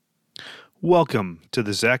Welcome to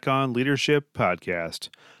the Zach on Leadership Podcast.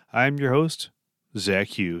 I'm your host,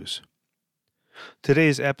 Zach Hughes.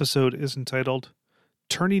 Today's episode is entitled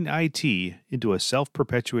Turning IT into a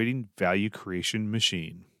Self-Perpetuating Value Creation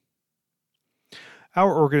Machine.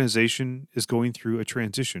 Our organization is going through a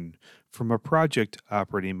transition from a project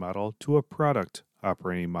operating model to a product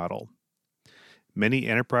operating model. Many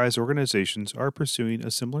enterprise organizations are pursuing a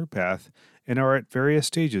similar path and are at various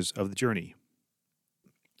stages of the journey.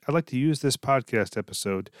 I'd like to use this podcast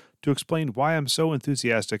episode to explain why I'm so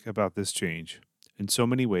enthusiastic about this change. In so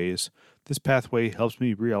many ways, this pathway helps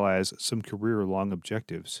me realize some career-long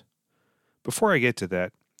objectives. Before I get to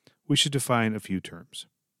that, we should define a few terms.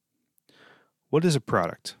 What is a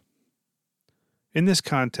product? In this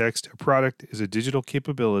context, a product is a digital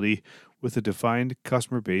capability with a defined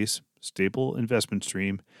customer base, stable investment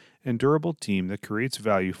stream, and durable team that creates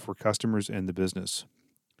value for customers and the business.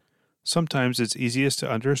 Sometimes it's easiest to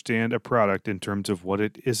understand a product in terms of what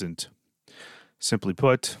it isn't. Simply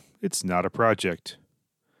put, it's not a project.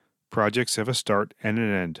 Projects have a start and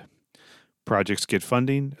an end. Projects get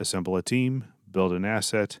funding, assemble a team, build an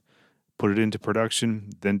asset, put it into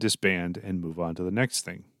production, then disband and move on to the next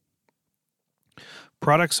thing.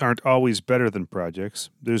 Products aren't always better than projects.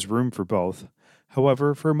 There's room for both.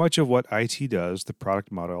 However, for much of what IT does, the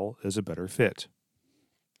product model is a better fit.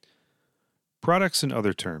 Products in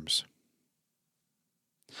other terms.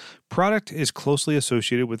 Product is closely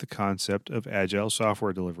associated with the concept of agile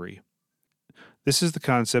software delivery. This is the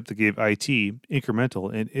concept that gave IT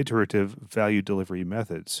incremental and iterative value delivery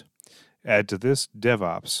methods. Add to this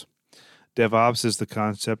DevOps. DevOps is the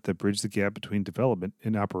concept that bridges the gap between development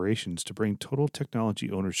and operations to bring total technology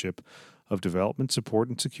ownership of development, support,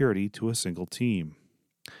 and security to a single team.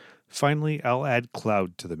 Finally, I'll add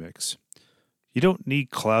cloud to the mix. You don't need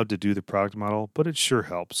cloud to do the product model, but it sure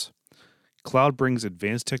helps. Cloud brings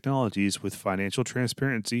advanced technologies with financial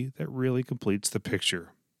transparency that really completes the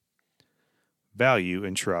picture. Value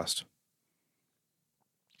and trust.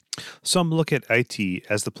 Some look at IT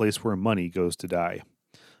as the place where money goes to die.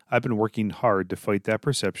 I've been working hard to fight that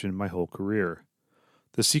perception my whole career.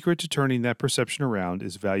 The secret to turning that perception around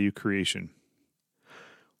is value creation.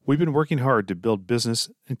 We've been working hard to build business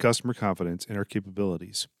and customer confidence in our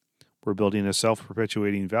capabilities. We're building a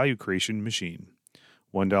self-perpetuating value creation machine.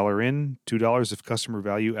 $1 in, $2 of customer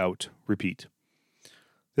value out. Repeat.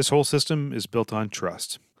 This whole system is built on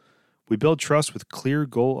trust. We build trust with clear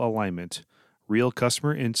goal alignment, real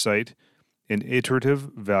customer insight, and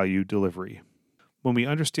iterative value delivery. When we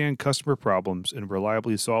understand customer problems and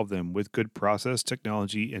reliably solve them with good process,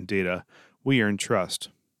 technology, and data, we earn trust.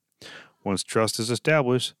 Once trust is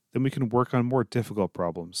established, then we can work on more difficult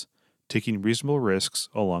problems, taking reasonable risks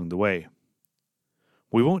along the way.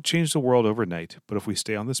 We won't change the world overnight, but if we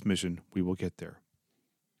stay on this mission, we will get there.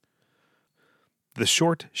 The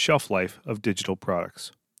short shelf life of digital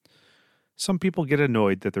products. Some people get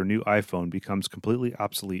annoyed that their new iPhone becomes completely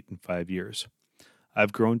obsolete in 5 years.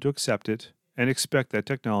 I've grown to accept it and expect that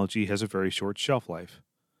technology has a very short shelf life.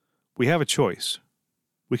 We have a choice.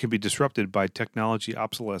 We can be disrupted by technology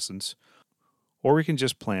obsolescence, or we can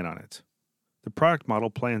just plan on it. The product model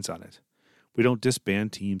plans on it. We don't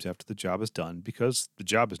disband teams after the job is done because the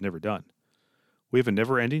job is never done. We have a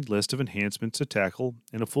never-ending list of enhancements to tackle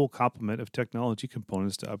and a full complement of technology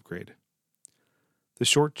components to upgrade. The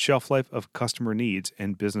short shelf life of customer needs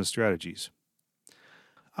and business strategies.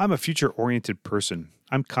 I'm a future-oriented person.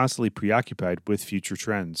 I'm constantly preoccupied with future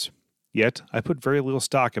trends. Yet, I put very little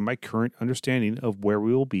stock in my current understanding of where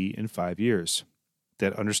we will be in 5 years.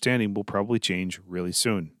 That understanding will probably change really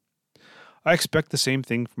soon. I expect the same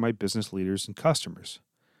thing from my business leaders and customers.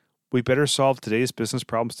 We better solve today's business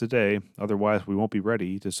problems today, otherwise we won't be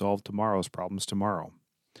ready to solve tomorrow's problems tomorrow.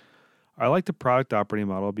 I like the product operating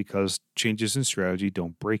model because changes in strategy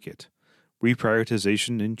don't break it.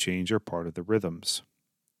 Reprioritization and change are part of the rhythms.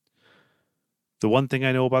 The one thing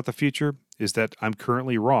I know about the future is that I'm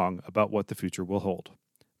currently wrong about what the future will hold.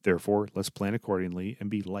 Therefore, let's plan accordingly and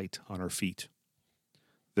be light on our feet.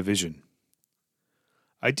 The vision.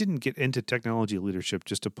 I didn't get into technology leadership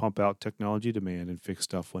just to pump out technology demand and fix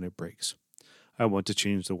stuff when it breaks. I want to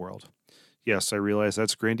change the world. Yes, I realize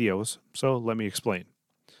that's grandiose, so let me explain.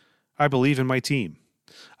 I believe in my team.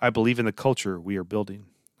 I believe in the culture we are building.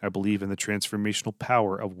 I believe in the transformational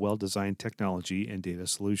power of well-designed technology and data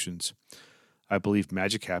solutions. I believe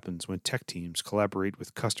magic happens when tech teams collaborate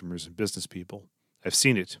with customers and business people. I've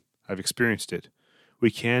seen it. I've experienced it.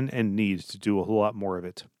 We can and need to do a whole lot more of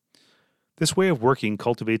it. This way of working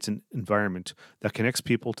cultivates an environment that connects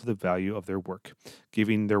people to the value of their work,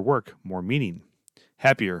 giving their work more meaning.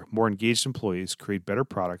 Happier, more engaged employees create better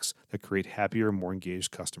products that create happier, more engaged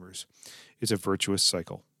customers. It's a virtuous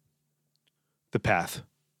cycle. The path.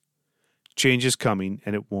 Change is coming,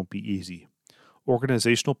 and it won't be easy.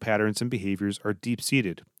 Organizational patterns and behaviors are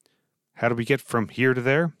deep-seated. How do we get from here to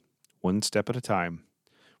there? One step at a time.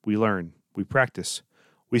 We learn, we practice,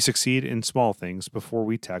 we succeed in small things before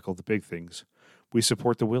we tackle the big things. We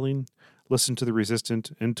support the willing, listen to the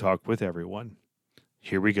resistant, and talk with everyone.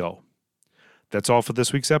 Here we go. That's all for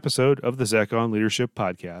this week's episode of the Zach on Leadership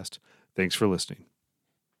Podcast. Thanks for listening.